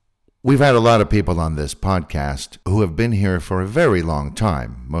We've had a lot of people on this podcast who have been here for a very long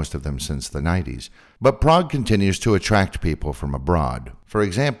time, most of them since the 90s. But Prague continues to attract people from abroad. For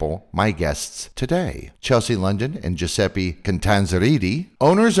example, my guests today, Chelsea London and Giuseppe Cantanzariti,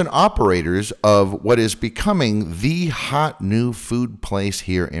 owners and operators of what is becoming the hot new food place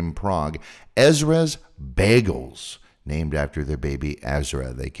here in Prague, Ezra's Bagels, named after their baby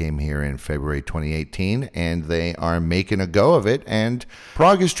Ezra. They came here in February 2018, and they are making a go of it, and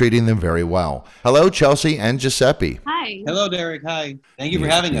Prague is treating them very well. Hello, Chelsea and Giuseppe. Hi. Hello, Derek. Hi. Thank you for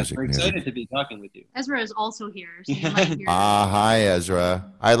having us. We're excited to be talking with you. Ezra is also here. So you might hear Hi,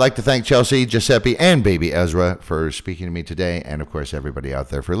 Ezra. I'd like to thank Chelsea, Giuseppe, and baby Ezra for speaking to me today, and of course, everybody out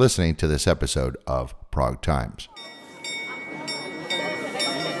there for listening to this episode of Prague Times.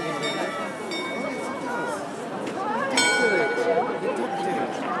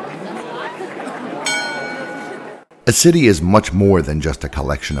 A city is much more than just a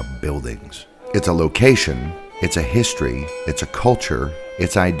collection of buildings. It's a location, it's a history, it's a culture,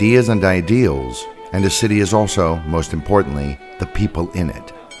 it's ideas and ideals, and a city is also, most importantly, the people in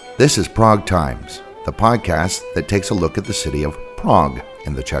it. This is Prague Times, the podcast that takes a look at the city of Prague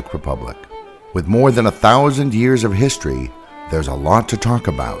in the Czech Republic. With more than 1,000 years of history, there's a lot to talk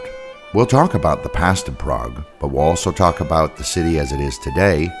about. We'll talk about the past of Prague, but we'll also talk about the city as it is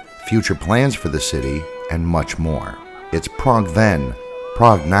today, future plans for the city, and much more. It's Prague then,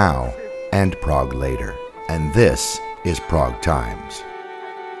 Prague now, and Prague later. And this is Prague Times.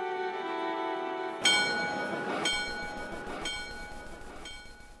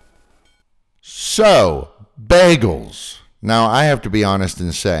 So, bagels. Now, I have to be honest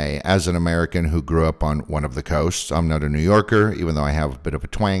and say, as an American who grew up on one of the coasts, I'm not a New Yorker, even though I have a bit of a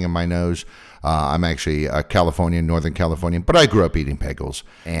twang in my nose. I'm actually a Californian, Northern Californian, but I grew up eating bagels.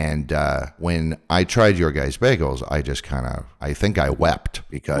 And when I tried your guys' bagels, I think I wept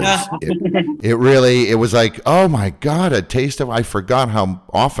because it was like, oh my God, I forgot how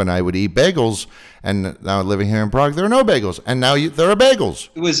often I would eat bagels. And now living here in Prague, there are no bagels. And now there are bagels.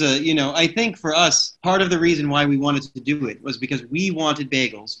 It was I think for us, part of the reason why we wanted to do it was because we wanted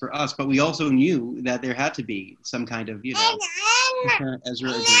bagels for us, but we also knew that there had to be some kind of,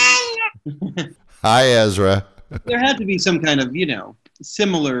 Ezra agreed. Hi, Ezra. There had to be some kind of,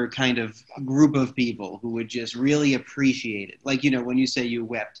 similar kind of group of people who would just really appreciate it. Like, when you say you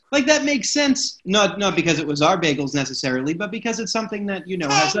wept. Like, that makes sense. Not because it was our bagels necessarily, but because it's something that,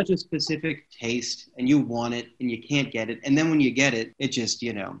 has such a specific taste, and you want it, and you can't get it. And then when you get it, it just,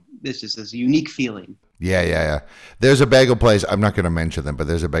 this is this unique feeling. Yeah. There's a bagel place. I'm not going to mention them, but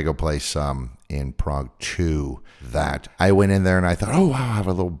there's a bagel place in Prague too that I went in there and I thought, oh, wow, I'll have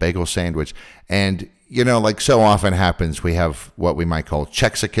a little bagel sandwich. And, like so often happens, we have what we might call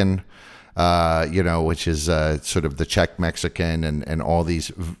Chexican, which is sort of the Czech Mexican and all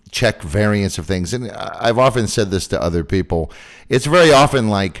these Czech variants of things. And I've often said this to other people. It's very often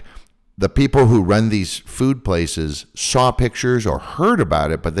like the people who run these food places saw pictures or heard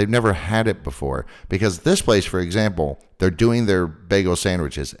about it, but they've never had it before. Because this place, for example, they're doing their bagel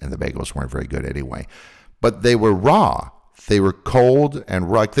sandwiches, and the bagels weren't very good anyway. But they were raw. They were cold and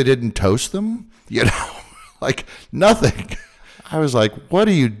raw. Like they didn't toast them, like nothing. I was like, what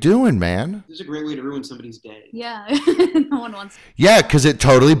are you doing, man? This is a great way to ruin somebody's day. Yeah, no one wants to. Yeah, because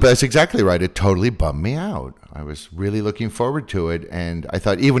that's exactly right. It totally bummed me out. I was really looking forward to it, and I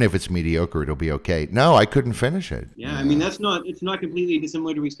thought even if it's mediocre, it'll be okay. No, I couldn't finish it. Yeah, I mean, it's not completely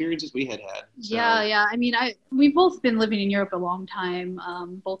dissimilar to experiences we had. So. Yeah. I mean, we've both been living in Europe a long time,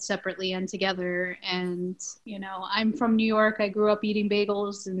 both separately and together. And, I'm from New York. I grew up eating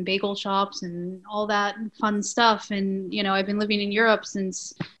bagels and bagel shops and all that fun stuff. And, I've been living in Europe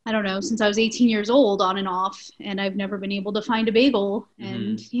since I was 18 years old on and off, and I've never been able to find a bagel.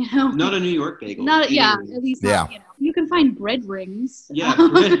 And, Not a New York bagel. At least yeah. Not, you can find bread rings. Yeah,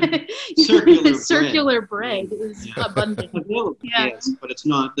 circular bread is abundant. Yes, but there's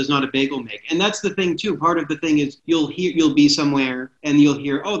not a bagel make. And that's the thing too. Part of the thing is you'll be somewhere and you'll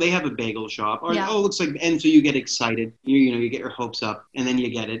hear, oh, they have a bagel shop, or oh, it looks like, and so you get excited. You get your hopes up, and then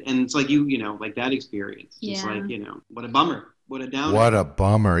you get it, and it's like like that experience. Yeah. It's like, what a bummer. What a downer. What a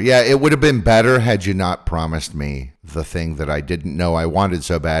bummer. Yeah, it would have been better had you not promised me the thing that I didn't know I wanted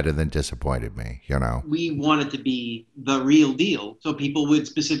so bad and then disappointed me, We wanted to be the real deal, so people would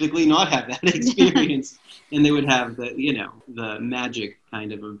specifically not have that experience, and they would have the magic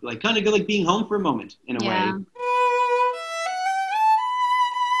kind of like being home for a moment in a way.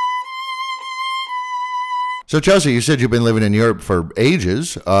 So, Chelsea, you said you've been living in Europe for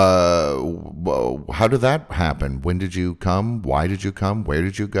ages. How did that happen? When did you come? Why did you come? Where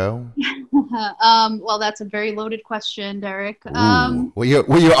did you go? Well, that's a very loaded question, Derek. Ooh. Were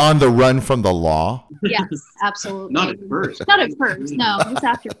you on the run from the law? Yes, absolutely. Not at first. Not at first. No, just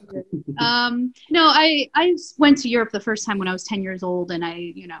after. No, I went to Europe the first time when I was 10 years old, and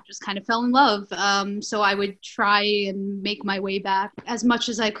I, just kind of fell in love. So I would try and make my way back as much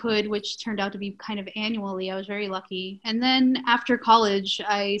as I could, which turned out to be kind of annually. I was very lucky. And then after college,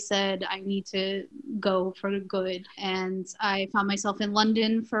 I said I need to go for good, and I found myself in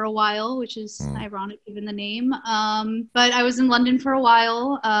London for a while, which is ironic given the name. But I was in London for a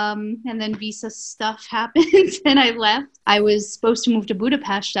while, and then visa stuff happened, and I left. I was supposed to move to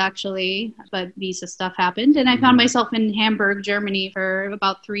Budapest actually, but visa stuff happened, and I found myself in Hamburg, Germany for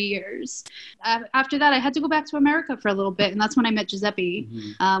about 3 years. After that, I had to go back to America for a little bit, and that's when I met Giuseppe.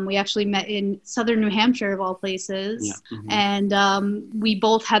 We actually met in southern New Hampshire, of all places, and we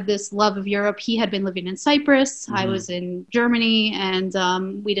both had this love of Europe. He had been living in Cyprus, I was in Germany,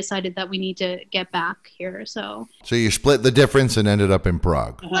 and we decided that we need to get back here. So you split the difference and ended up in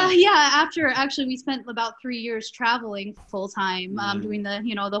Prague. Yeah, after actually we spent about 3 years traveling full time, doing the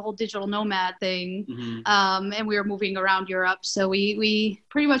the whole digital nomad thing, and we were moving around Europe. So we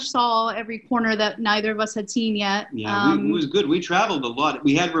pretty much saw every corner that neither of us had seen yet. Yeah, it was good. We traveled a lot.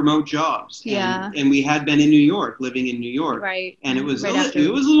 We had remote jobs. Yeah, and we had been in New York, living in New York. Right. And it was right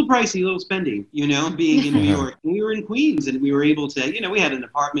it was a little pricey, a little spendy, being in New York. And we were in Queens, and we were able to, we had an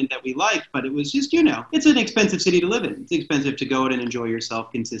apartment that we liked, but it was just, it's an expensive city to live in. It's expensive to go out and enjoy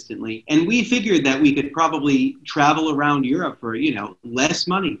yourself consistently. And we figured that we could probably travel around Europe for, less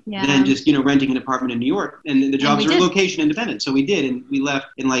money than just, renting an apartment in New York. And the jobs are location independent. So we did, and we left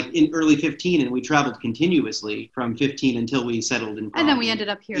in early 15, and we traveled continuously from 15 until we settled in Prague. And then we ended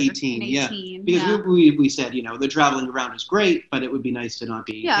up here 18, in 18. Because we said, the traveling around is great, but it would be nice to not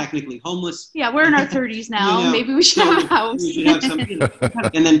be technically homeless. Yeah, we're in our 30s now. Maybe we should have a house. We should have some,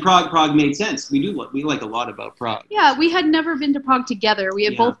 And then Prague made sense. We like a lot about Prague. Yeah, we had never been to Prague together. We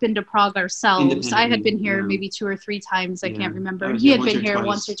had both been to Prague ourselves. I had been here maybe 2 or 3 times. I can't remember. He had been here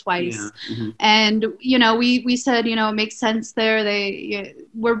once or twice. Yeah. And, we said, it makes sense there.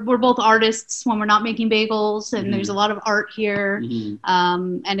 We're both artists when we're not making bagels, and there's a lot of art here,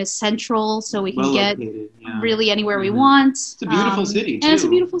 and it's central, so we can get really anywhere we want. It's a beautiful city, too. And it's a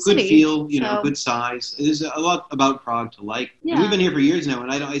beautiful city. Good feel, good size. There's a lot about Prague to like. Yeah. And we've been here for years now,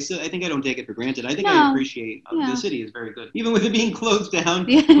 and I think I don't take it for granted. I think I appreciate the city is very good. Even with it being closed down,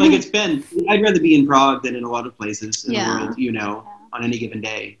 like it's been. I'd rather be in Prague than in a lot of places in the world, on any given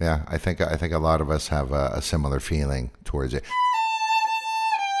day. Yeah, I think a lot of us have a similar feeling towards it.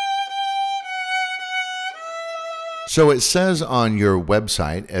 So it says on your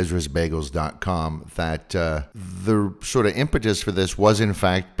website, Ezra'sBagels.com, that the sort of impetus for this was, in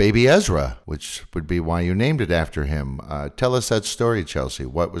fact, baby Ezra, which would be why you named it after him. Tell us that story, Chelsea.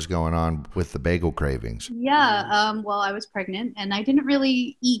 What was going on with the bagel cravings? Yeah, well, I was pregnant, and I didn't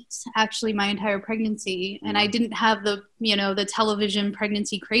really eat, actually, my entire pregnancy. And I didn't have the television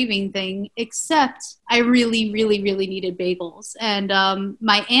pregnancy craving thing, except I really, really, really needed bagels. And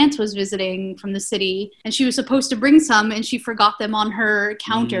my aunt was visiting from the city, and she was supposed to bring some, and she forgot them on her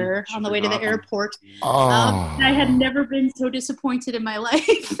counter on the way to the airport. And I had never been so disappointed in my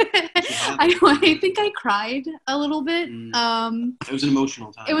life. I think I cried a little bit. It was an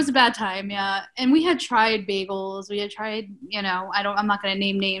emotional time. It was a bad time, yeah. And we had tried bagels. We had tried, I'm not going to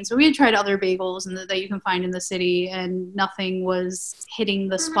name names, but we had tried other bagels that you can find in the city, and nothing was hitting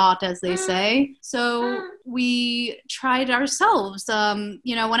the spot, as they say. So we tried ourselves.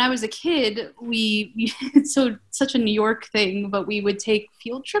 When I was a kid, it's such a New York thing, but we would take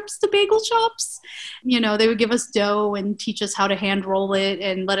field trips to bagel shops. They would give us dough and teach us how to hand roll it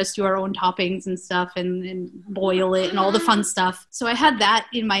and let us do our own toppings and stuff and boil it and all the fun stuff. So I had that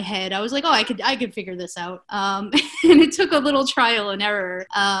in my head. I was like, I could figure this out. And it took a little trial and error.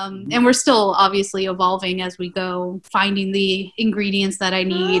 And we're still obviously evolving as we go, finding the ingredients that I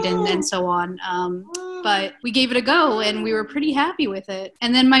need and so on. But we gave it a go, and we were pretty happy with it.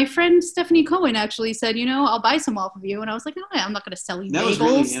 And then my friend Stephanie Cohen actually said, I'll buy some off of you. And I was like, no, I'm not going to sell you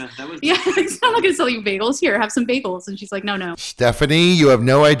bagels. I'm not going to sell you bagels. Here, have some bagels. And she's like, no. Stephanie, you have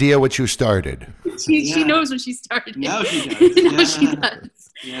no idea what you started. She knows what she started. Now she does. Now she does.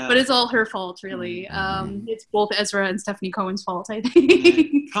 Yeah. But it's all her fault, really. It's both Ezra and Stephanie Cohen's fault, I think.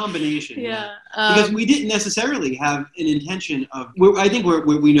 Yeah. Combination. Yeah. Because we didn't necessarily have an intention of. I think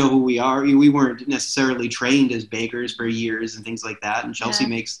we know who we are. We weren't necessarily trained as bakers for years and things like that. And Chelsea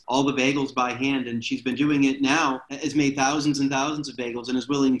makes all the bagels by hand, and she's been doing it now. Has made thousands and thousands of bagels, and is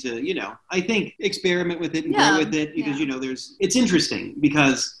willing to, I think, experiment with it and grow with it because it's interesting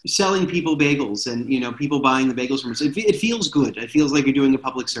because selling people bagels and people buying the bagels from us, it feels good. It feels like you're doing a public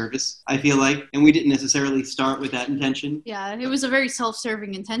public service, I feel like. And we didn't necessarily start with that intention. Yeah, it was a very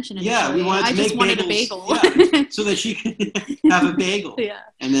self-serving intention. Yeah, we wanted to I make just wanted bagels, a bagel. yeah, so that she could have a bagel. Yeah.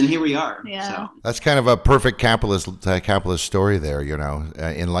 And then here we are. Yeah. So. That's kind of a perfect capitalist story there, you know.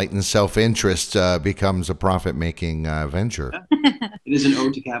 Enlightened self-interest becomes a profit-making venture. It is an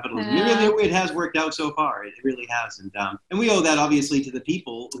ode to capitalism. It has worked out so far. It really has. And we owe that obviously to the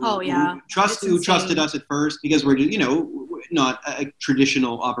people who trusted us at first, because we're, not a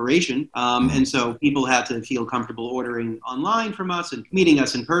traditional operation. And so people had to feel comfortable ordering online from us and meeting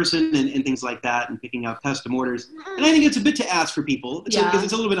us in person and things like that, and picking up custom orders. And I think it's a bit to ask for people because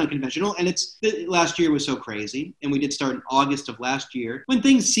it's a little bit unconventional. And last year was so crazy. And we did start in August of last year when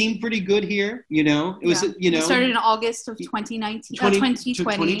things seemed pretty good here. It was, We started in August of 2019,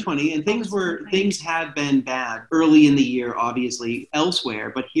 2020, and things had been bad early in the year, obviously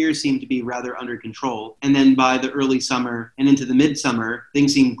elsewhere, but here seemed to be rather under control. And then by the early summer and into the midsummer,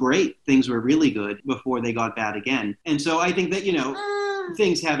 things seemed great. Things were really good before they got bad again. And so I think that,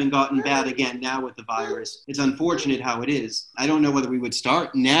 things haven't gotten bad again now with the virus. It's unfortunate how it is. I don't know whether we would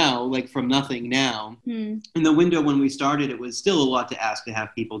start now, like from nothing now. In the window when we started, it was still a lot to ask to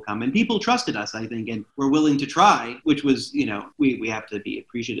have people come. And people trusted us, I think, and were willing to try, which was, we have to be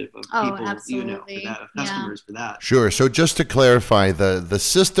appreciative of people, absolutely. of customers for that. Sure. So just to clarify, the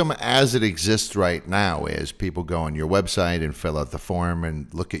system as it exists right now is people go on your website and fill out the form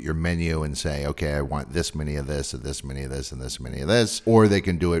and look at your menu and say, okay, I want this many of this, and this many of this, and this many of this. Or they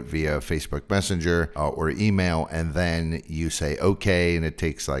can do it via Facebook Messenger or email, and then you say okay, and it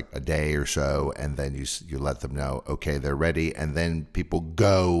takes like a day or so, and then you let them know, okay, they're ready, and then people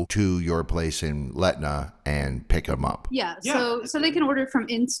go to your place in Letna and pick them up. Yeah, so they can order from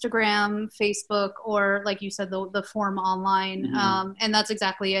Instagram, Facebook, or like you said, the form online, and that's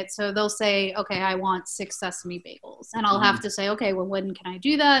exactly it. So they'll say, okay, I want 6 sesame bagels, and I'll have to say, okay, well, when can I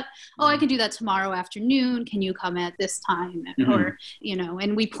do that? Oh, I can do that tomorrow afternoon. Can you come at this time? Or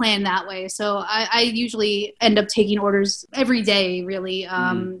and we plan that way. So I usually end up taking orders every day, really.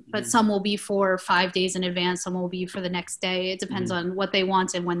 But some will be for 5 days in advance. Some will be for the next day. It depends on what they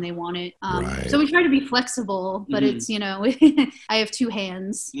want and when they want it. Right. So we try to be flexible, but it's, I have 2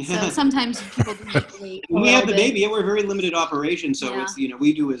 hands. So sometimes people do need to wait. We have the baby. We're a very limited operation. So it's,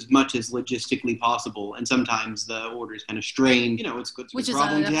 we do as much as logistically possible. And sometimes the orders kind of strain. It's good. Which is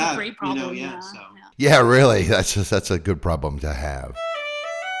problem to have. A great problem. Yeah, really. That's a good problem to have.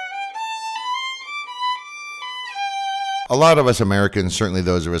 A lot of us Americans, certainly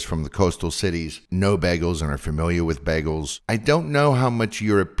those of us from the coastal cities, know bagels and are familiar with bagels. I don't know how much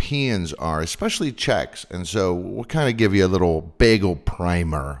Europeans are, especially Czechs, and so we'll kind of give you a little bagel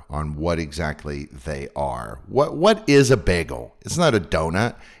primer on what exactly they are. What is a bagel? It's not a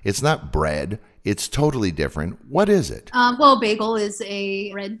donut. It's not bread. It's totally different. What is it? Well, a bagel is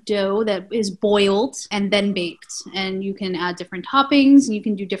a bread dough that is boiled and then baked. And you can add different toppings, and you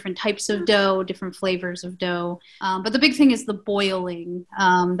can do different types of dough, different flavors of dough. But the big thing is the boiling.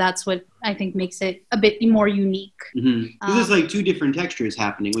 That's what I think makes it a bit more unique. There's like 2 different textures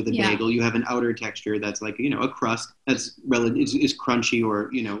happening with a bagel. You have an outer texture that's like, a crust that's is crunchy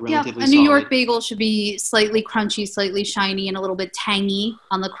or, relatively a New York bagel should be slightly crunchy, slightly shiny, and a little bit tangy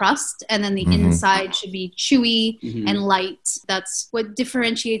on the crust. And then the inside should be chewy and light. That's what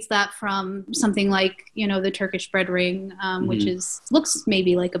differentiates that from something like, the Turkish bread ring, which looks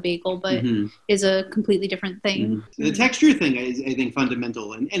maybe like a bagel, but is a completely different thing. The texture thing is, I think,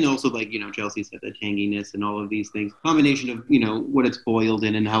 fundamental. And also, like, Chelsea said, the tanginess and all of these things. Combination of, what it's boiled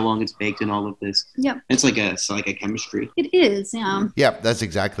in and how long it's baked and all of this. Yeah. It's like a chemistry. It is, yeah. Yeah, that's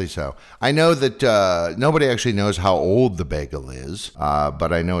exactly so. I know that nobody actually knows how old the bagel is,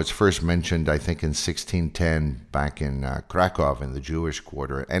 but I know it's first mentioned, I think, in 1610 back in Krakow in the Jewish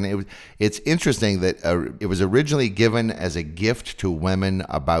quarter. And it's interesting that it was originally given as a gift to women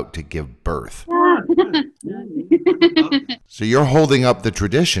about to give birth. So you're holding up the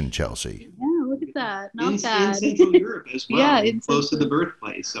tradition, Chelsea. Yeah, look at that. Not bad. In Central Europe as well. Yeah, close to the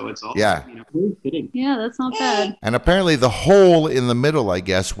birthplace. So it's all very fitting. Yeah, that's not bad. And apparently the hole in the middle, I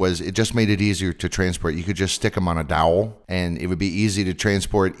guess, it just made it easier to transport. You could just stick them on a dowel, and it would be easy to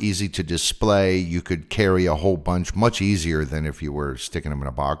transport, easy to display. You could carry a whole bunch much easier than if you were sticking them in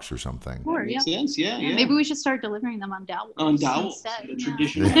a box or something. Sure, Makes sense, yeah. Maybe we should start delivering them on dowels. On dowels, instead. the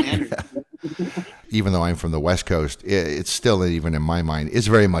traditional manner. even though I'm from the West Coast, it's still, even in my mind, it's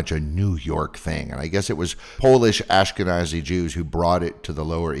very much a New York thing. And I guess it was Polish Ashkenazi Jews who brought it to the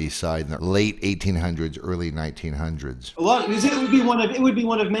Lower East Side in the late 1800s, early 1900s. A lot, because it would be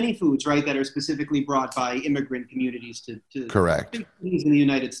one of many foods, right, that are specifically brought by immigrant communities to Correct. cities in the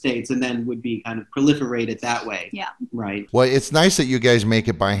United States, and then would be kind of proliferated that way. Yeah. Right. Well, it's nice that you guys make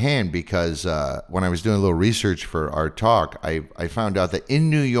it by hand, because when I was doing a little research for our talk, I found out that in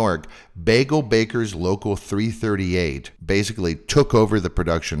New York, Bagel Bakers Local 338 basically took over the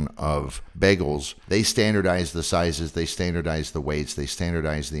production of bagels. They standardized the sizes, they standardized the weights, they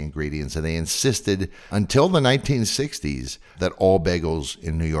standardized the ingredients, and they insisted until the 1960s that all bagels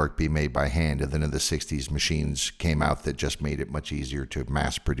in New York be made by hand. And then in the 60s, machines came out that just made it much easier to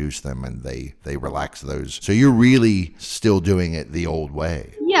mass produce them, and they relaxed those. So you're really still doing it the old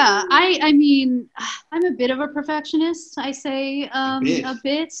way. Yeah, I mean, I'm a bit of a perfectionist. I say a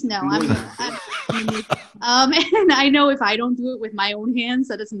bit. No, and I know if I don't do it with my own hands,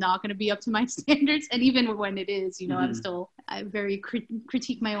 that it's not going to be up to my standards. And even when it is, I very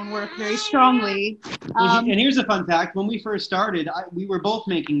critique my own work very strongly. And here's a fun fact: when we first started, we were both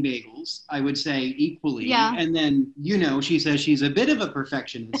making bagels. I would say equally. Yeah. And then she says she's a bit of a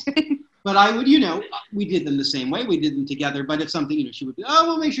perfectionist. But I would, we did them the same way. We did them together. But if something, she would be,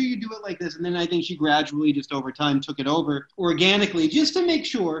 well, make sure you do it like this. And then I think she gradually, just over time, took it over organically, just to make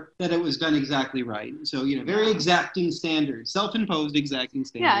sure that it was done exactly right. So, very exacting standards, self-imposed exacting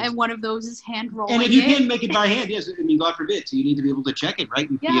standards. Yeah, and one of those is hand rolling. And if you can make it by hand, yes, God forbid. So you need to be able to check it, right?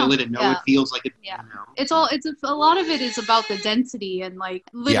 And feel it and know it feels like it. Yeah. A lot of it is about the density and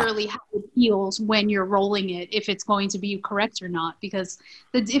literally how it feels when you're rolling it, if it's going to be correct or not. Because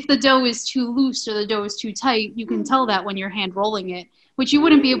if the dough is too loose or the dough is too tight, you can tell that when you're hand rolling it, which you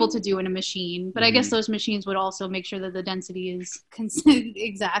wouldn't be able to do in a machine. But I guess those machines would also make sure that the density is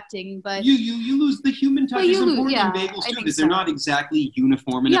exacting. But you lose the human touch. It's important in bagels too, because they're not exactly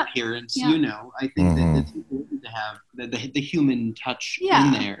uniform in appearance. I think that it's important to have the human touch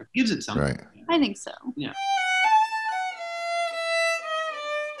in there. It gives it something. Right. I think so. Yeah.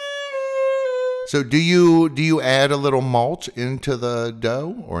 So do you add a little malt into the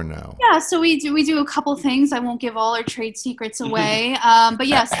dough or no? Yeah, so we do a couple things. I won't give all our trade secrets away, but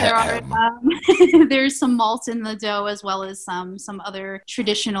yes, there are there's some malt in the dough, as well as some other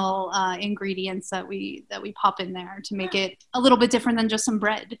traditional ingredients that we pop in there to make it a little bit different than just some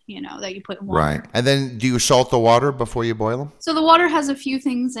bread, that you put in water. Right. And then do you salt the water before you boil them? So the water has a few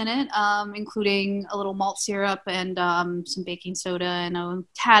things in it, including a little malt syrup and some baking soda and a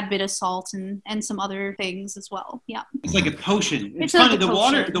tad bit of salt and some other things as well. Yeah. It's like a potion. It's funny. The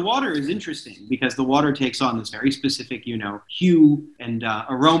water is interesting because the water takes on this very specific, hue and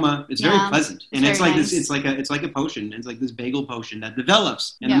aroma. It's very pleasant. And it's like nice. It's like a potion. It's like this bagel potion that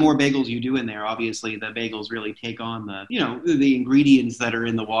develops. And the more bagels you do in there, obviously the bagels really take on the ingredients that are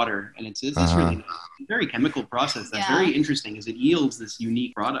in the water. And it's really nice. Very chemical process that's very interesting, as it yields this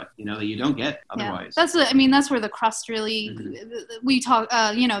unique product, that you don't get otherwise. That's where the crust really, we talk,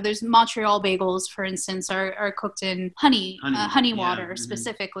 there's Montreal bagels, for instance, are cooked in honey water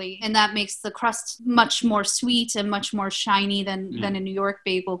specifically. And that makes the crust much more sweet and much more shiny than a New York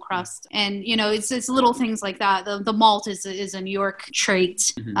bagel crust. And, it's little things like that. The malt is a New York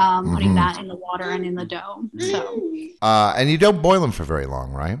trait, putting that in the water and in the dough. So. And you don't boil them for very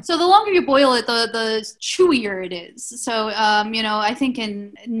long, right? So the longer you boil it, the chewier it is. So, I think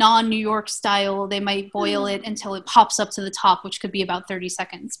in non-New York style, they might boil it until it pops up to the top, which could be about 30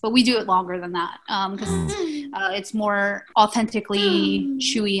 seconds. But we do it longer than that because it's more authentically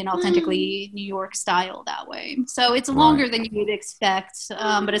chewy and authentically New York style that way. So it's longer than you would expect,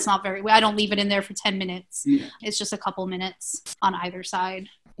 but it's not very. I don't leave it in there for 10 minutes. Yeah. It's just a couple minutes on either side.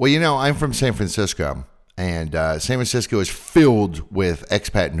 Well, I'm from San Francisco. And San Francisco is filled with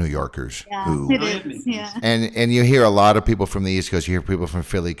expat New Yorkers. Yeah, it is. Yeah. And you hear a lot of people from the East Coast. You hear people from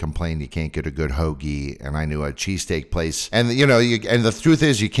Philly complain you can't get a good hoagie. And I knew a cheesesteak place. And, and the truth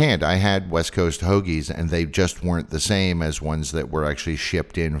is you can't. I had West Coast hoagies, and they just weren't the same as ones that were actually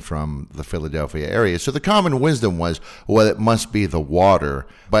shipped in from the Philadelphia area. So the common wisdom was, well, it must be the water.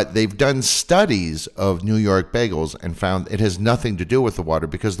 But they've done studies of New York bagels and found it has nothing to do with the water,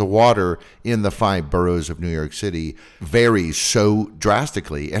 because the water in the 5 boroughs of New York City varies so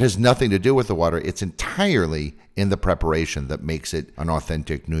drastically. It has nothing to do with the water. It's entirely in the preparation that makes it an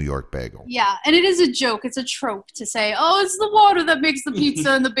authentic New York bagel? Yeah, and it is a joke. It's a trope to say, "Oh, it's the water that makes the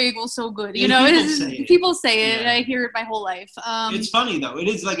pizza and the bagel so good." You know, people say it. Yeah. I hear it my whole life. It's funny though. It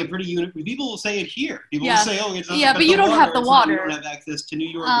is like a pretty people will say it here. People will say, "Oh, it's not but you don't have the water. You don't have access to New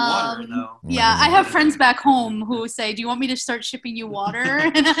York water, though." Yeah, I have friends back home who say, "Do you want me to start shipping you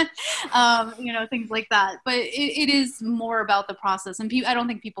water?" Things like that. But it is more about the process, and I don't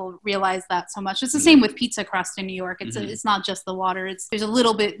think people realize that so much. It's the same with pizza crust in New York. It's not just the water. There's a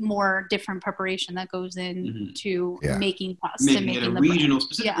little bit more different preparation that goes in to making crust and making it a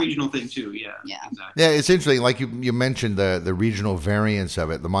regional thing too. Yeah. Exactly. Yeah, it's interesting. Like you mentioned the regional variants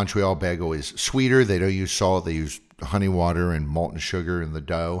of it. The Montreal bagel is sweeter. They don't use salt. They use honey water and molten sugar in the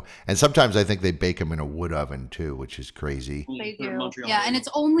dough. And sometimes I think they bake them in a wood oven too, which is crazy. They do. Yeah, and it's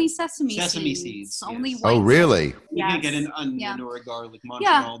only sesame seeds. Only white. Oh, really? You can get an onion or a garlic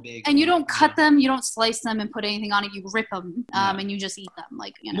Montreal bagel. And you don't cut them, you don't slice them and put anything on it. You rip them and you just eat them.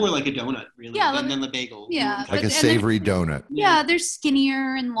 More like a donut, really, than the bagel. Yeah. Like a savory donut. Yeah, they're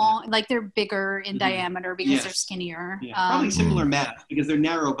skinnier and long, like they're bigger in diameter because they're skinnier. Yeah. Probably similar math because they're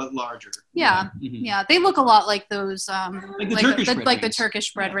narrow but larger. Yeah, they look a lot like those, like the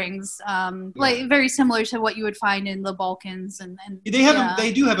Turkish bread rings, like very similar to what you would find in the Balkans, and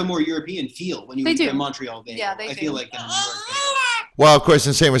they do have a more European feel when you eat a Montreal bagel. Yeah, I feel like the New York bagel. Well, of course,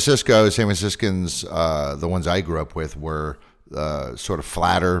 in San Franciscans, the ones I grew up with were sort of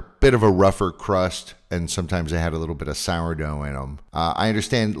flatter, bit of a rougher crust, and sometimes they had a little bit of sourdough in them. I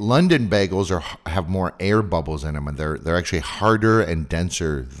understand London bagels have more air bubbles in them, and they're actually harder and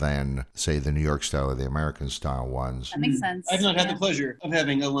denser than, say, the New York style or the American style ones. That makes sense. I've not had the pleasure of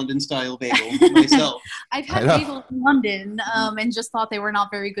having a London style bagel myself. I've had bagels in London and just thought they were not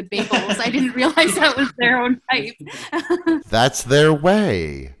very good bagels. I didn't realize that was their own type. That's their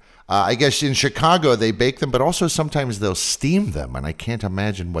way. I guess in Chicago they bake them, but also sometimes they'll steam them, and I can't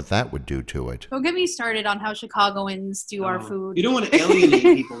imagine what that would do to it. Don't get me started on how Chicagoans do our food. You don't want to alienate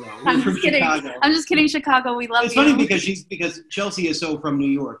people, though. I'm just kidding. Chicago. I'm just kidding, Chicago. We love you. It's funny because Chelsea is so from New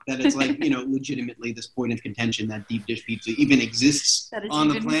York that it's like, legitimately this point of contention that deep dish pizza even exists on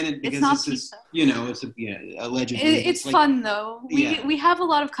the planet. Because it's not pizza. Allegedly. It's fun, though. We have a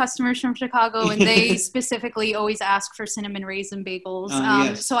lot of customers from Chicago, and they specifically always ask for cinnamon raisin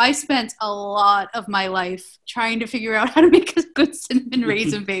bagels. So I spent a lot of my life trying to figure out how to make a good cinnamon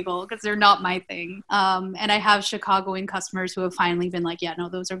raisin bagel because they're not my thing. And I have Chicagoan customers who have finally been like, yeah, no,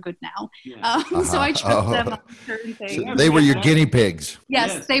 those are good now. So I trust them on certain things. So they were your guinea pigs.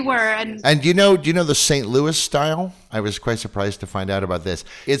 Yes, they were. And do you know the St. Louis style? I was quite surprised to find out about this.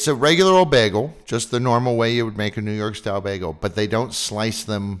 It's a regular old bagel, just the normal way you would make a New York style bagel, but they don't slice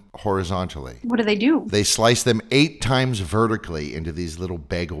them horizontally. What do they do? They slice them 8 times vertically into these little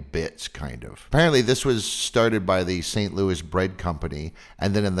bagel bits, kind of. Apparently, this was started by the St. Louis Bread Company,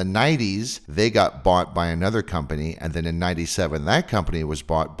 and then in the 90s, they got bought by another company, and then in 97, that company was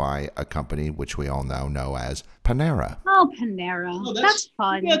bought by a company which we all now know as Panera. Oh, Panera. Oh, that's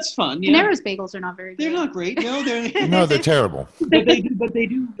fun. That's fun. Yeah. Panera's bagels are not very good. They're not great. No, they're terrible. But they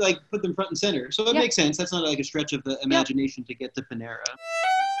do like put them front and center. So it makes sense. That's not like a stretch of the imagination to get to Panera.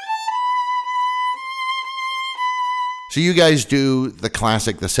 So you guys do the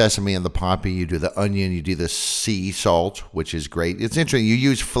classic, the sesame and the poppy. You do the onion. You do the sea salt, which is great. It's interesting. You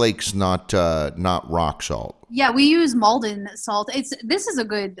use flakes, not rock salt. Yeah, we use Maldon salt. This is a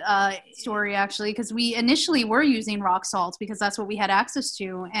good story, actually, because we initially were using rock salt because that's what we had access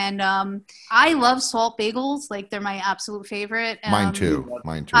to. And I love salt bagels. Like, they're my absolute favorite. Mine too.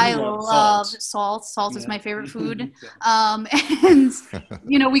 I love salt. Salt is my favorite food. And,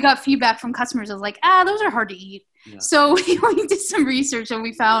 we got feedback from customers. I was like, those are hard to eat. Yeah. So we did some research and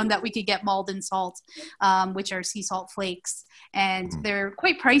we found that we could get Maldon salt, which are sea salt flakes. And they're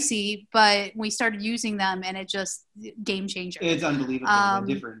quite pricey, but we started using them and it just game changer. It's unbelievable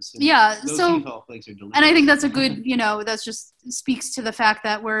the difference. Those sea salt flakes are delicious. And I think that's a good, that just speaks to the fact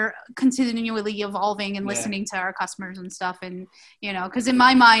that we're continually evolving and listening to our customers and stuff. And, because in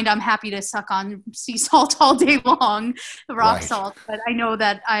my mind, I'm happy to suck on sea salt all day long, rock salt, but I know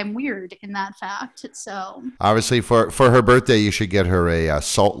that I'm weird in that fact. So obviously for her birthday, you should get her a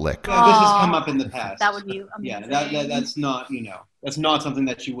salt lick. Yeah, this has come up in the past. That would be amazing. Yeah, that's not, that's not something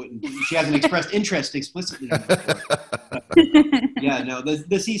that she hasn't expressed interest explicitly in.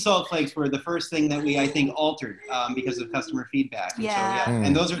 The sea salt flakes were the first thing that we, I think, altered because of customer feedback.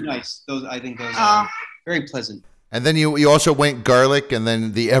 And those are nice. Those are very pleasant. And then you also went garlic and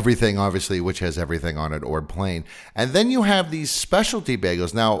then the everything, obviously, which has everything on it or plain. And then you have these specialty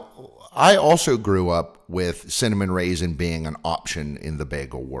bagels. Now, I also grew up with cinnamon raisin being an option in the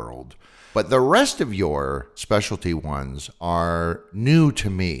bagel world. But the rest of your specialty ones are new to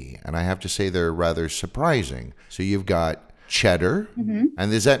me, and I have to say they're rather surprising. So you've got cheddar,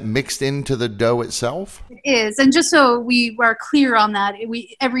 and is that mixed into the dough itself? It is, and just so we are clear on that,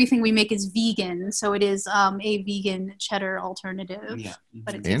 everything we make is vegan, so it is a vegan cheddar alternative. Yeah.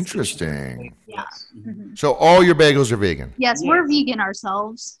 But it's Interesting. Yeah. So all your bagels are vegan? Yes, we're vegan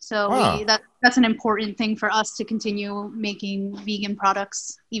ourselves, so Ah. that's an important thing for us to continue making vegan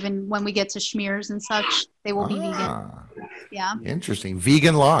products. Even when we get to schmears and such, they will be vegan. Ah, Yeah. interesting.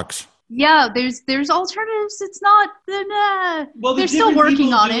 Vegan lox. Yeah, there's alternatives. It's not. Well, they're still different working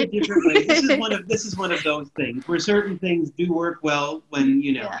people on do it. differently. This is one of those things where certain things do work well when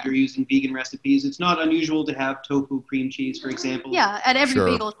you're using vegan recipes. It's not unusual to have tofu cream cheese, for example. Yeah, at every Sure.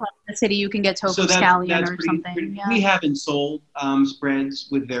 bagel shop in the city, you can get tofu So scallion or pretty, something. Yeah. We haven't sold spreads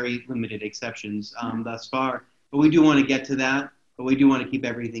with very limited exceptions thus far, but we do want to get to that. But we do want to keep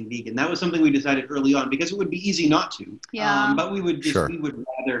everything vegan. That was something we decided early on because it would be easy not to. Yeah. But we would Sure. we would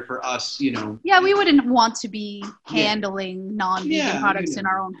rather for us, Yeah, we wouldn't want to be handling non-vegan products in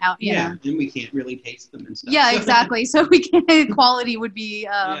our own house. Yeah, and we can't really taste them and stuff. Yeah, So- exactly. So we can quality would be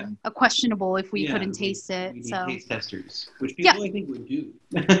a questionable if we couldn't taste it. We need So taste testers, which people I think would do.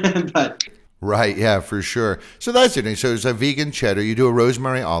 But Right, yeah, for sure. So that's it. So it's a vegan cheddar. You do a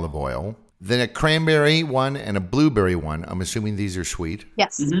rosemary olive oil, then a cranberry one and a blueberry one. I'm assuming these are sweet.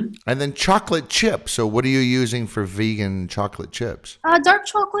 yes, And then chocolate chips. So what are you using for vegan chocolate chips? dark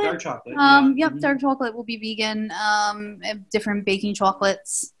chocolate. dark chocolate. Yep, dark chocolate will be vegan. Different baking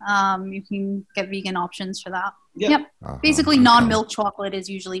chocolates. You can get vegan options for that. Yep. Uh-huh. Basically, non-milk chocolate is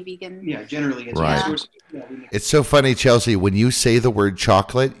usually vegan. Yeah, generally it's Right. we mix- It's so funny, Chelsea, when you say the word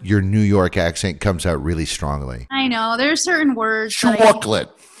chocolate, your New York accent comes out really strongly. I know there are certain words. that I- Chocolate. Chocolate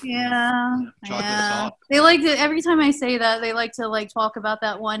Yeah. sauce. They like to every time I say that they like to talk about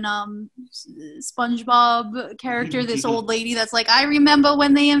that one SpongeBob character, this old lady that's like, I remember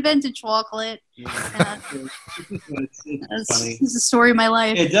when they invented chocolate. Yeah. It's funny. It's the story of my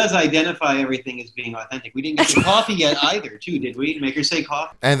life. It does identify everything as being authentic. We didn't get the coffee yet either, too, did we? Make her say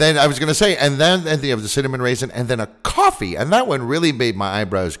coffee. And then I was going to say, and then you have the cinnamon raisin, and then a coffee. And that one really made my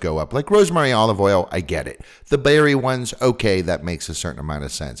eyebrows go up. Like rosemary olive oil, I get it. The berry ones, okay, that makes a certain amount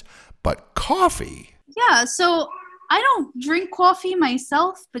of sense. But coffee? Yeah, so I don't drink coffee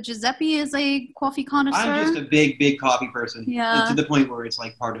myself, but Giuseppe is a coffee connoisseur. I'm just a big coffee person. Yeah. To the point where it's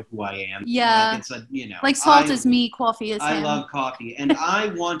like part of who I am. Yeah. Like it's a, like salt is me, coffee is I him. love coffee, and I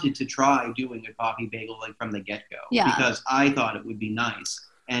wanted to try doing a coffee bagel like from the get-go. Yeah. Because I thought it would be nice.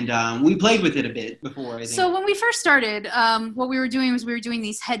 And we played with it a bit before, I think. So when we first started, what we were doing was we were doing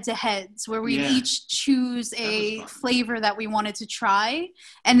these head-to-heads where we'd each choose a flavor that we wanted to try,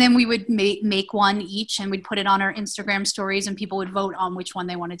 and then we would make one each, and we'd put it on our Instagram stories, and people would vote on which one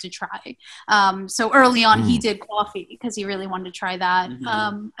they wanted to try. So early on, he did coffee because he really wanted to try that.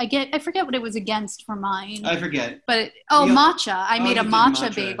 I forget what it was against for mine. I forget. But matcha. I made a you did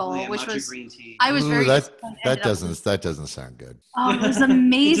matcha bagel, yeah, which matcha was green tea. I was very that disappointed. that doesn't sound good. Oh, it was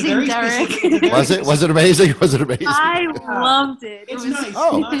amazing, It's a very Derek. specific- it's a very Was it? Was it amazing? Was it amazing? I loved it. It's it was nice.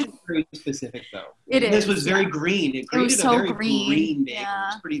 Oh. Matcha's very specific, though. It This is, was very yeah. green. It It was created so a very green, bagel. yeah.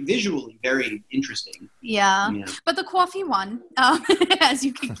 It's pretty visually very interesting. Yeah. Yeah. But the coffee won, as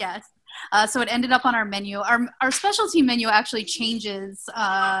you can guess. So it ended up on our menu. Our specialty menu actually changes.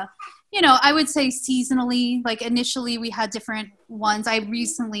 I would say seasonally. Like initially, we had different ones. I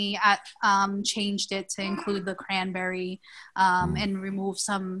recently changed it to include the cranberry and remove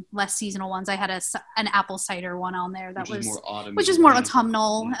some less seasonal ones. I had an apple cider one on there that Which is more autumn. which is more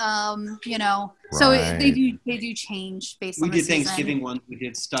autumnal. So Right. they do change based We on the did season. Thanksgiving one. We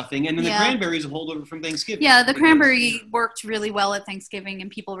did stuffing, and then Yeah. the cranberries a holdover from Thanksgiving. Yeah, the Because- cranberry worked really well at Thanksgiving,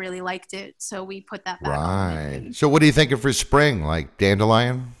 and people really liked it, so we put that back on. Right. So what are you thinking for spring? Like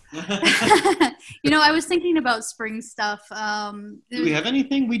dandelion? I was thinking about spring stuff. Do we have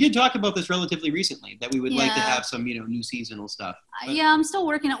anything? We did talk about this relatively recently, that we would like to Yeah. have some, new seasonal stuff. Yeah, I'm still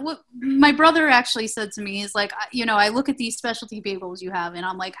working on what my brother actually said to me is like, I look at these specialty bagels you have, and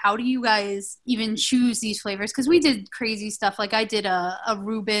I'm like, how do you guys even choose these flavors? Because we did crazy stuff. Like I did a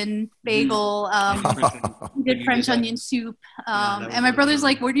Reuben bagel. We did French onion soup. that was And my really brother's fun.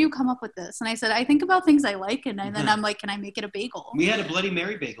 like, where do you come up with this? And I said, I think about things I like, and then I'm like, can I make it a bagel? We had a Bloody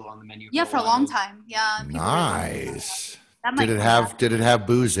Mary bagel on the menu. Yeah, for a while. long time. Yeah. people really liked it. Nice. That might Did it come have back. Did it have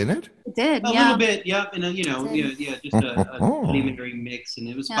booze in it? It did, A yeah. little bit, yep, and just a honey Oh. drink mix, and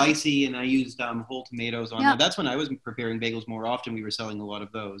it was Yeah. spicy, and I used whole tomatoes on Yeah. there. That's when I was preparing bagels more often. We were selling a lot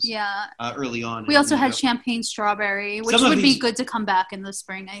of those Yeah. early on. We also And, had champagne strawberry, which Some of would be these- good to come back in the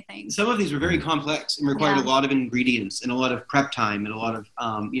spring, I think. some of these were very complex and required Yeah. a lot of ingredients and a lot of prep time and a lot of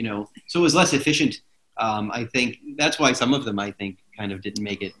so it was less efficient. I think that's why some of them I think kind of didn't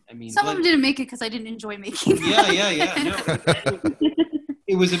make it. I mean, Some of them didn't make it because I didn't enjoy making them. yeah. No,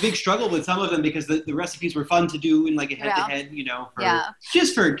 it was a big struggle with some of them because the recipes were fun to do in like a head-to-head,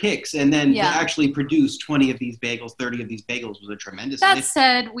 just for kicks. And then to actually produce 20 of these bagels, 30 of these bagels was a tremendous. That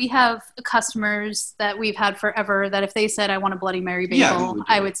said, we have customers that we've had forever that if they said, I want a Bloody Mary bagel,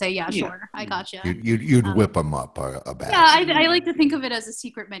 I would say, yeah, sure. I got you. You'd whip them up a batch. Yeah, I like to think of it as a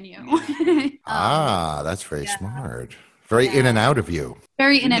secret menu. That's very smart. Very in and out of you.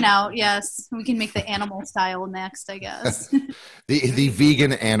 Very in and out, yes. We can make the animal style next, I guess. The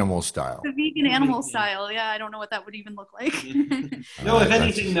vegan animal style. The vegan animal style, yeah. I don't know what that would even look like. No, if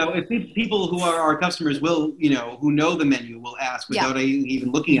anything, though, if people who are our customers will, who know the menu will ask without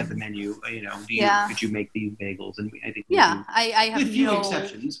even looking at the menu, could you make these bagels? And I think I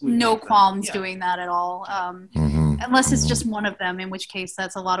have no qualms doing that at all. Unless it's just one of them, in which case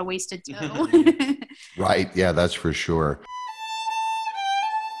that's a lot of wasted dough. Right, yeah, that's for sure.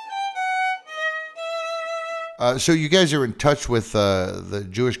 So you guys are in touch with the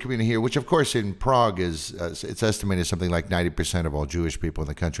Jewish community here, which of course in Prague is, it's estimated something like 90% of all Jewish people in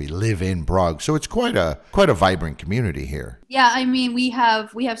the country live in Prague. So it's quite a vibrant community here. Yeah, I mean, we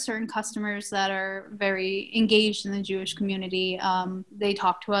have certain customers that are very engaged in the Jewish community. They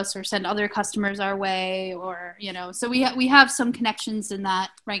talk to us or send other customers our way, or so we have some connections in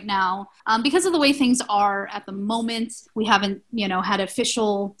that right now. Because of the way things are at the moment, we haven't had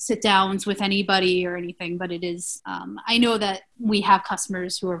official sit downs with anybody or anything, but it is. I know that we have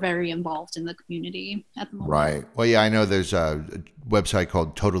customers who are very involved in the community at the moment. Right. Well, yeah, I know there's a website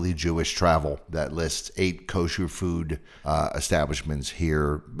called Totally Jewish Travel that lists 8 kosher food establishments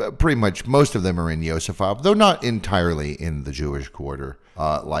here. Pretty much most of them are in Yosefov, though not entirely in the Jewish quarter,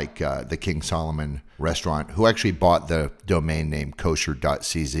 like the King Solomon restaurant, who actually bought the domain name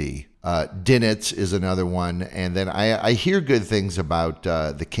kosher.cz. Dinitz is another one. And then I hear good things about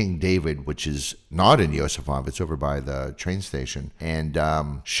the King David, which is not in Yosefov. It's over by the train station. And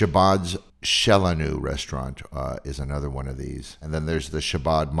Shabbat's Shelanu restaurant is another one of these. And then there's the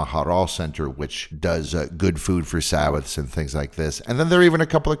Shabbat Maharal Center, which does good food for Sabbaths and things like this. And then there are even a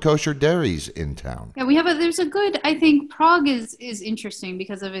couple of kosher dairies in town. Yeah, there's a good, I think Prague is interesting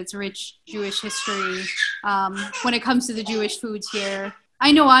because of its rich Jewish history. When it comes to the Jewish foods here,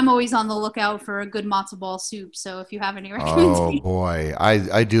 I know I'm always on the lookout for a good matzo ball soup. So if you have any recommendations. Oh boy,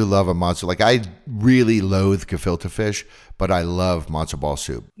 I do love a matzo. Like I really loathe gefilte fish, but I love matzo ball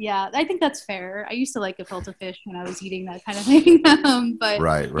soup. Yeah, I think that's fair. I used to like gefilte fish when I was eating that kind of thing. But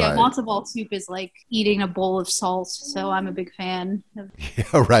right. matzo ball soup is like eating a bowl of salt. So I'm a big fan.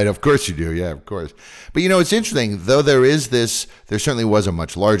 Yeah, right. Of course you do. Yeah, of course. But it's interesting, though there certainly was a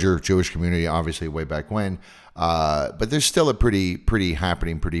much larger Jewish community, obviously way back when. But there's still a pretty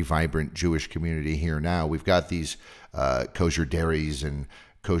happening, pretty vibrant Jewish community here now. We've got these kosher dairies and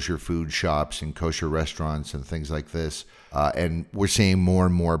kosher food shops and kosher restaurants and things like this. And we're seeing more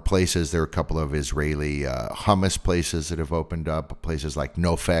and more places. There are a couple of Israeli hummus places that have opened up, places like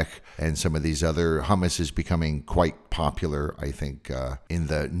Nofech, and some of these other. Hummus is becoming quite popular, I think, in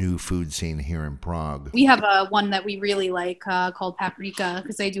the new food scene here in Prague. We have one that we really like called Paprika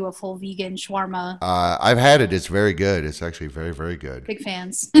because they do a full vegan shawarma. I've had it. It's very good. It's actually very, very good. Big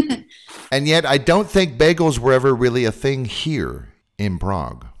fans. And yet I don't think bagels were ever really a thing here in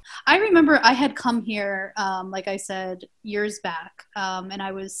Prague. I remember I had come here, like I said, years back, and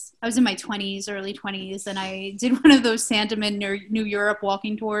I was in my 20s, early 20s, and I did one of those Sandeman New Europe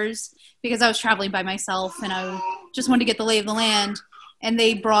walking tours because I was traveling by myself and I just wanted to get the lay of the land. And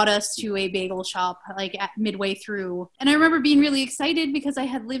they brought us to a bagel shop like midway through. And I remember being really excited because I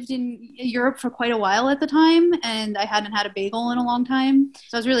had lived in Europe for quite a while at the time and I hadn't had a bagel in a long time.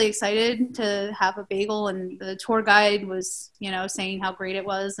 So I was really excited to have a bagel, and the tour guide was, saying how great it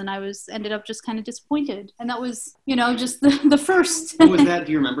was. And I ended up just kind of disappointed. And that was, just the first. What was that?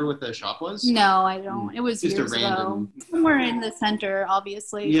 Do you remember what the shop was? No, I don't. It was just years a random ago. Somewhere in the center,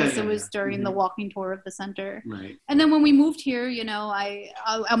 obviously, because it was during the walking tour of the center. Right. And then when we moved here,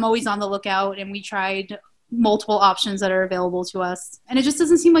 I'm always on the lookout, and we tried multiple options that are available to us. And it just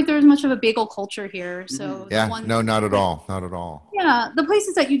doesn't seem like there's much of a bagel culture here. So Yeah, no, not at all. Not at all. Yeah, the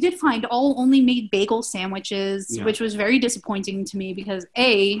places that you did find all only made bagel sandwiches, Yeah. which was very disappointing to me because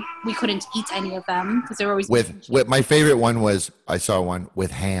we couldn't eat any of them because they were always With my favorite one was I saw one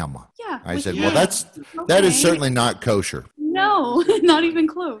with ham. Yeah, I with said, ham. well, that Okay. is certainly not kosher. No, not even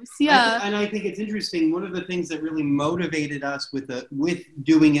close. Yeah. And I think it's interesting. One of the things that really motivated us with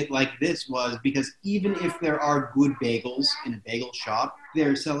doing it like this was because even if there are good bagels in a bagel shop,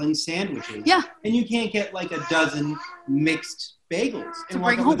 they're selling sandwiches. Yeah. And you can't get like a dozen mixed bagels To and walk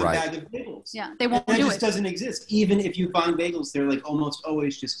bring up with a home. bag of bagels. Yeah, they won't That do just it. doesn't exist. Even if you find bagels, they're like almost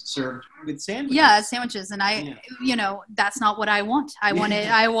always just served with sandwiches. Yeah, sandwiches, and Yeah. that's not what I want. I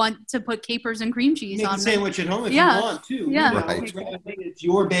want to put capers and cream cheese Make on a it. sandwich at home if Yeah. you want to. Yeah. Right. It's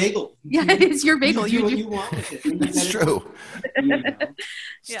your bagel. Yeah, it's your bagel. You do what You you want with it. And It's true. you know.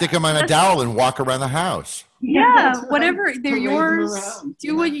 Stick them on a dowel and walk around the house. Yeah, that's right. whatever. They're Parade them yours. around.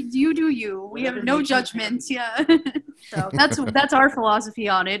 Do what you do. You. We have Whatever no makes you judgment. Yeah. So that's our philosophy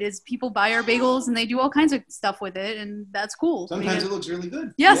on it. Is people buy our bagels and they do all kinds of stuff with it, and that's cool. Sometimes it looks really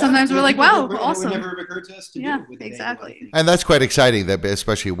good. Yeah, sometimes we're like, wow, awesome. It would never have occurred to us to Yeah, do with a bagel, exactly. I think. And that's quite exciting, that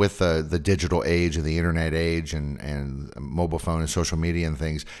especially with the digital age and the internet age and mobile phone and social media and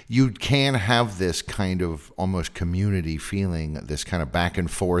things, you can have this kind of almost community feeling, this kind of back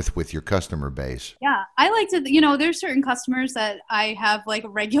and forth with your customer base. Yeah, I like to, there's certain customers that I have like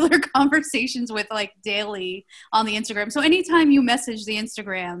regular conversations with like daily on the Instagram. So anytime you message the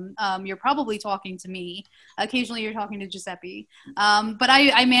Instagram, you're probably talking to me. Occasionally you're talking to Giuseppe. But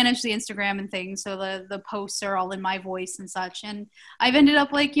I manage the Instagram and things. So the posts are all in my voice and such. And I've ended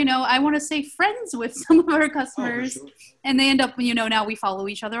up like, I want to say friends with some of our customers. Oh, for sure. And they end up, now we follow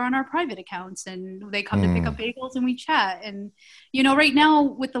each other on our private accounts and they come to pick up bagels and we chat. And, right now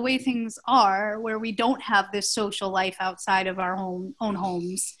with the way things are, where we don't have this social life outside of our own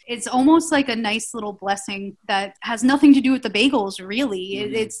homes, it's almost like a nice little blessing that has nothing to do with the bagels, really.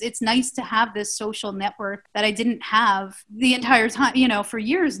 Mm-hmm. It's nice to have this social network that I didn't have the entire time, for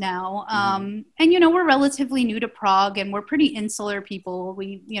years now. And, we're relatively new to Prague and we're pretty insular people.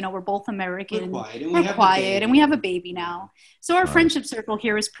 We're both American. We're quiet. And we have a baby now. So our friendship circle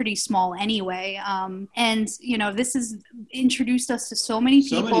here is pretty small anyway. And, this has introduced us to so many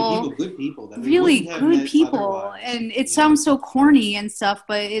people. Good people. That we Really wouldn't have good met people. otherwise. And it sounds so corny and stuff,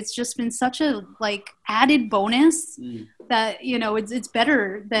 but it's just been such a added bonus that, it's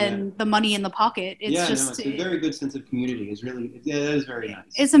better than the money in the pocket. It's it's a very good sense of community. That is very nice.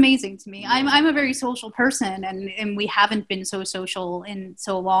 It's amazing to me. I'm a very social person and we haven't been so social in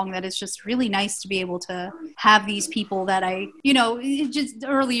so long that it's just really nice to be able to have these people that just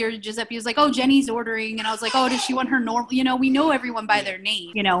earlier Giuseppe was like, oh, Jenny's ordering. And I was like, oh, does she want her normal? We know everyone by their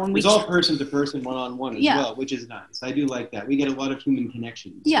name, and It's all person to person, one-on-one as Yeah. well, which is nice. I do like that. We get a lot of human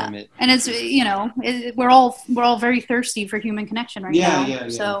connections from it. And it's, we're all very thirsty for human connection right now. Yeah.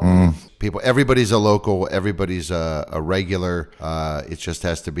 So Everybody's a local, everybody's a regular. It just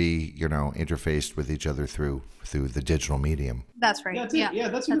has to be, interfaced with each other through the digital medium. that's right. That's it. Yeah,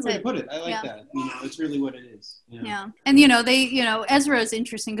 that's a good way to put it. I like Yeah. that. It's really what it is. Yeah. And, Ezra is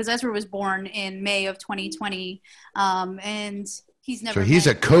interesting because Ezra was born in May of 2020. And he's never. So he's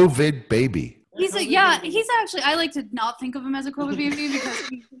a COVID baby. He's actually, I like to not think of him as a COVID baby because,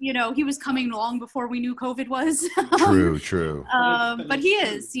 he was coming long before we knew COVID was. True. But he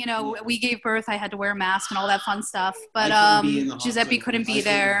is, we gave birth. I had to wear a mask and all that fun stuff. But I couldn't be in the Giuseppe hospital. couldn't be I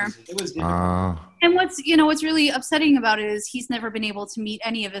there. visit. It was difficult. And what's really upsetting about it is he's never been able to meet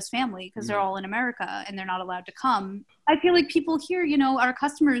any of his family because they're all in America and they're not allowed to come. I feel like people here, our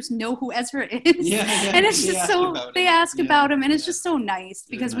customers know who Ezra is. Yeah, And it's just they ask about him and it's Yeah. just so nice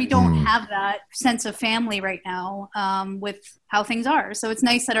because we nice. don't have that sense of family right now with how things are. So it's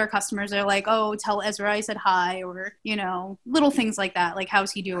nice that our customers are like, oh, tell Ezra I said hi, or, little things like that, like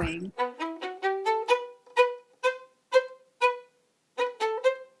how's he doing?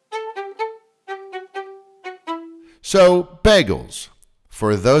 So, bagels.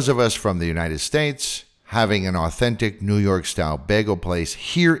 For those of us from the United States, having an authentic New York-style bagel place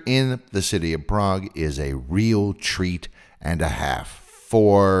here in the city of Prague is a real treat and a half.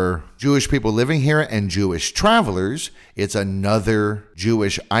 For Jewish people living here and Jewish travelers, it's another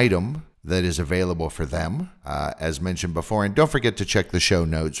Jewish item that is available for them, as mentioned before. And don't forget to check the show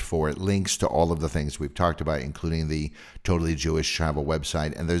notes for links to all of the things we've talked about, including the Totally Jewish Travel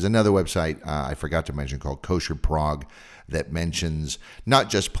website. And there's another website I forgot to mention called Kosher Prague that mentions not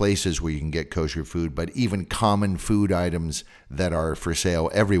just places where you can get kosher food, but even common food items that are for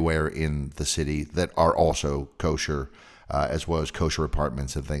sale everywhere in the city that are also kosher. as well as kosher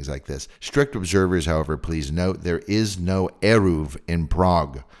apartments and things like this. Strict observers, however, please note there is no Eruv in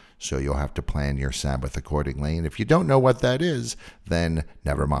Prague, so you'll have to plan your Sabbath accordingly. And if you don't know what that is, then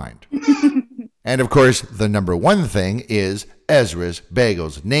never mind. And of course, the number one thing is Ezra's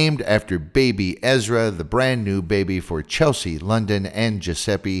Bagels, named after baby Ezra, the brand new baby for Chelsea London and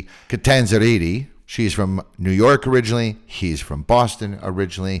Giuseppe Catanzariti. She's from New York originally, he's from Boston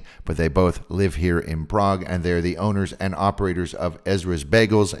originally, but they both live here in Prague, and they're the owners and operators of Ezra's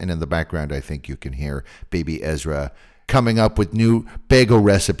Bagels. And in the background, I think you can hear baby Ezra coming up with new bagel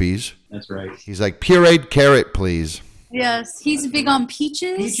recipes. That's right. He's like, pureed carrot, please. Yes, he's big on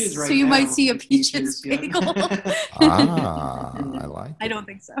peaches, Peaches right so you now. might see a peaches Yeah. bagel. I like I don't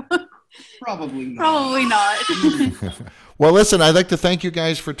think so. Probably not. Probably not. Well, listen, I'd like to thank you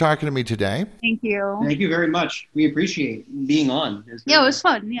guys for talking to me today. Thank you. Thank you very much. We appreciate being on. Yeah, it was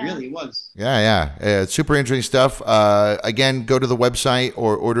fun. Yeah. Really, it was. Yeah. It's super interesting stuff. Again, go to the website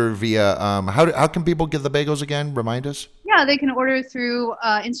or order via, how can people get the bagels again? Remind us. Yeah, they can order through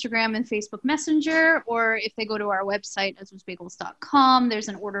Instagram and Facebook Messenger, or if they go to our website, ezrasbagels.com, there's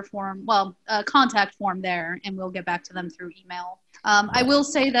an order form, a contact form there, and we'll get back to them through email. I will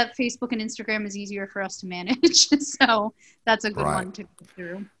say that Facebook and Instagram is easier for us to manage, so that's a good one to go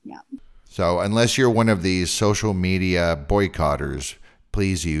through. Yeah. So unless you're one of these social media boycotters,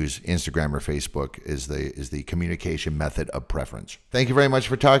 please use Instagram or Facebook is the communication method of preference. Thank you very much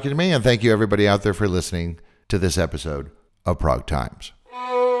for talking to me, and thank you everybody out there for listening to this episode of Prague Times.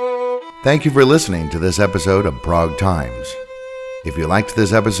 Thank you for listening to this episode of Prague Times. If you liked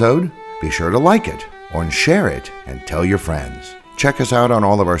this episode, be sure to like it or share it and tell your friends. Check us out on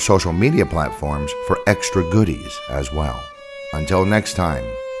all of our social media platforms for extra goodies as well. Until next time,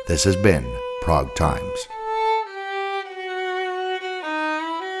 this has been Prague Times.